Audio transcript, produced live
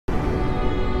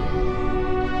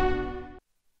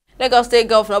Lagos State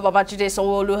Governor Babajide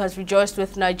Sanwo has rejoiced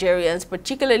with Nigerians,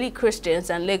 particularly Christians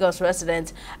and Lagos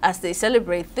residents, as they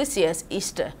celebrate this year's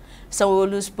Easter.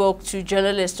 Sanwo spoke to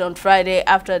journalists on Friday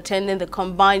after attending the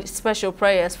combined special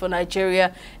prayers for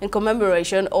Nigeria in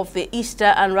commemoration of the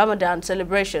Easter and Ramadan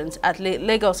celebrations at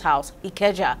Lagos House,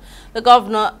 Ikeja. The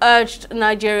governor urged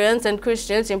Nigerians and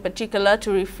Christians in particular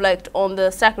to reflect on the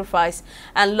sacrifice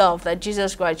and love that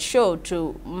Jesus Christ showed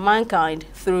to mankind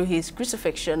through his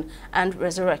crucifixion and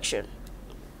resurrection.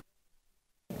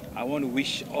 I want to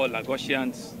wish all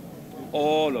Lagosians,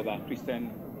 all of our Christian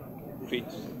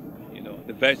faiths,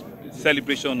 the best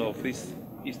celebration of this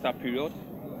Easter period.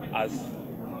 As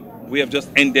we have just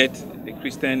ended the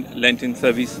Christian Lenten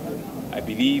service, I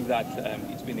believe that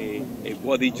it's been a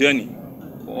worthy journey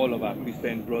for all of our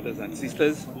Christian brothers and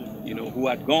sisters, who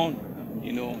had gone,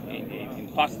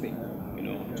 in fasting,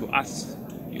 to ask,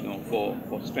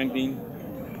 for strengthening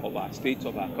of our states,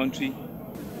 of our country.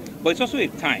 But it's also a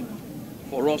time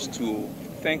for us to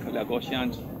thank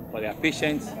Lagosians for their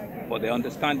patience, for their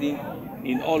understanding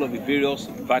in all of the various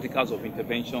verticals of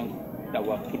intervention that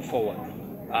were put forward.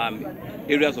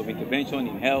 Areas of intervention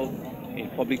in health, in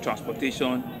public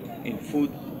transportation, in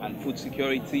food and food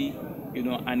security,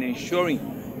 and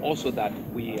ensuring also that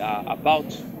we are about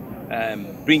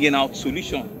bringing out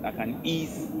solutions that can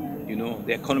ease,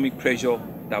 the economic pressure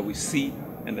that we see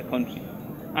in the country.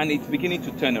 And it's beginning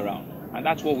to turn around. And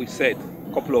that's what we said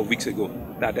a couple of weeks ago,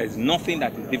 that there's nothing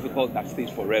that is difficult that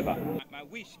stays forever. My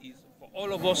wish is for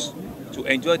all of us to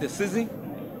enjoy the season,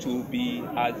 to be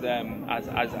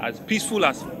as peaceful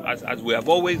as we have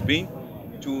always been,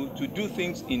 to do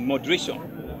things in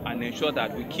moderation and ensure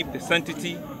that we keep the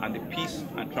sanctity and the peace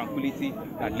and tranquility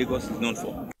that Lagos is known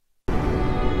for.